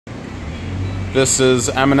This is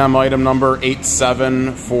M&M item number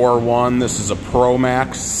 8741. This is a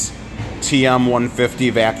PROMAX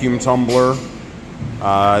TM-150 Vacuum Tumbler.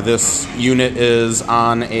 This unit is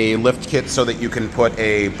on a lift kit so that you can put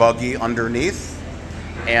a buggy underneath,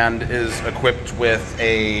 and is equipped with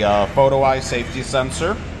a photo eye safety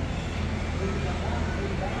sensor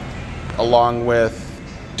along with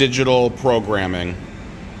digital programming.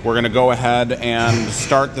 We're going to go ahead and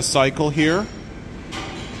start the cycle here.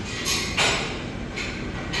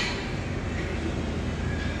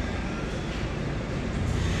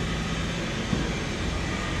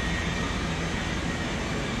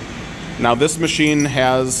 Now this machine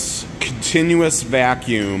has continuous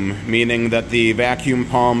vacuum, meaning that the vacuum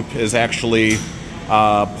pump is actually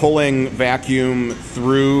pulling vacuum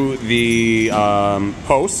through the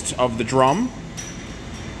post of the drum,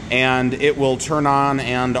 and it will turn on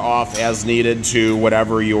and off as needed to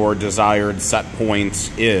whatever your desired set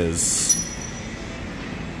point is.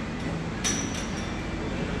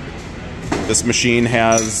 This machine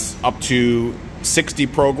has up to 60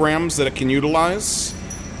 programs that it can utilize,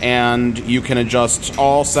 and you can adjust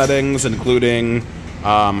all settings, including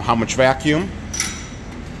how much vacuum,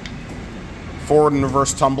 forward and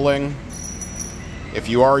reverse tumbling, if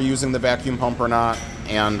you are using the vacuum pump or not,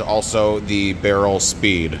 and also the barrel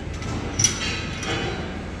speed.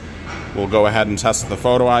 We'll go ahead and test the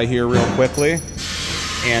photo eye here real quickly,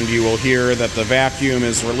 and you will hear that the vacuum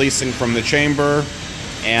is releasing from the chamber,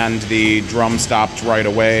 and the drum stopped right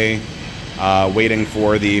away, waiting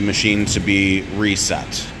for the machine to be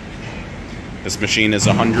reset. This machine is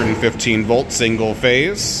 115 volt single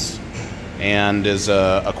phase, and is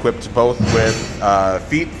equipped both with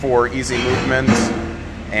feet for easy movement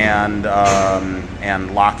and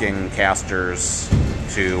locking casters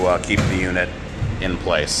to keep the unit in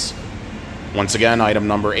place. Once again, item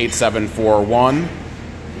number 8741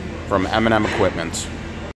 from M&M Equipment.